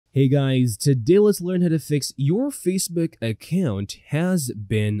Hey guys, today let's learn how to fix your Facebook account has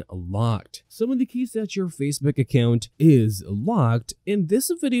been locked. Some of the keys that your Facebook account is locked. In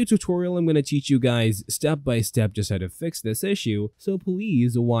this video tutorial, I'm going to teach you guys step by step just how to fix this issue, so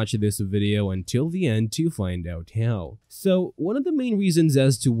please watch this video until the end to find out how. So one of the main reasons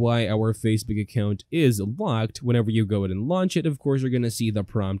as to why our Facebook account is locked, whenever you go ahead and launch it, of course, you're going to see the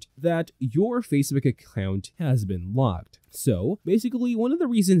prompt that your Facebook account has been locked. So basically, one of the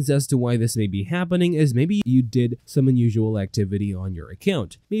reasons as to why this may be happening is maybe you did some unusual activity on your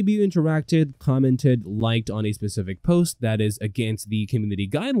account. Maybe you interacted, commented, liked on a specific post that is against the community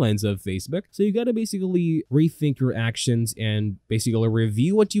guidelines of Facebook. So you gotta basically rethink your actions and basically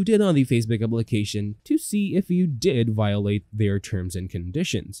review what you did on the Facebook application to see if you did violate their terms and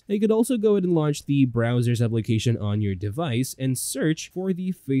conditions. You could also go ahead and launch the browser's application on your device and search for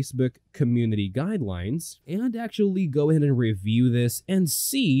the Facebook community guidelines and actually go ahead and review this and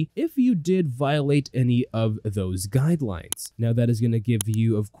see if you did violate any of those guidelines. Now that is going to give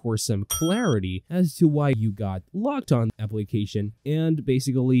you, of course, some clarity as to why you got locked on the application, and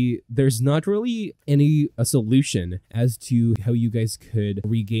basically there's not really any solution as to how you guys could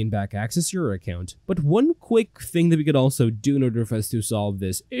regain back access to your account. But one quick thing that we could also do in order for us to solve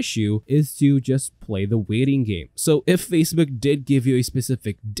this issue is to just play the waiting game. So if Facebook did give you a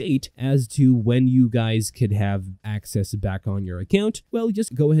specific date as to when you guys could have access back on your account, well,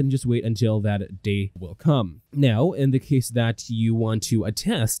 just go ahead and just wait until that day will come. Now, in the case that you want to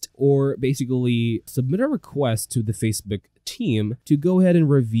attest or basically submit a request to the Facebook team to go ahead and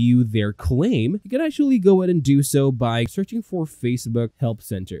review their claim, you can actually go ahead and do so by searching for Facebook Help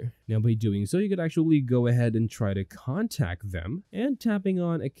Center. Now, by doing so, you could actually go ahead and try to contact them and tapping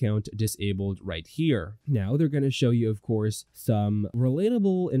on account disabled right here. Now, they're going to show you, of course, some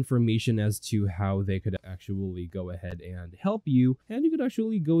relatable information as to how they could actually go ahead and help you. And you could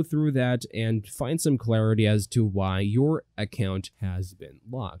actually go through that and find some clarity as to why your account has been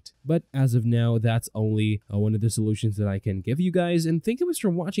locked. But as of now, that's only one of the solutions that I can give you guys. And thank you guys for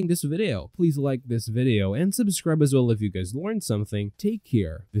watching this video. Please like this video and subscribe as well if you guys learned something. Take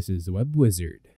care. This is Web Wizard.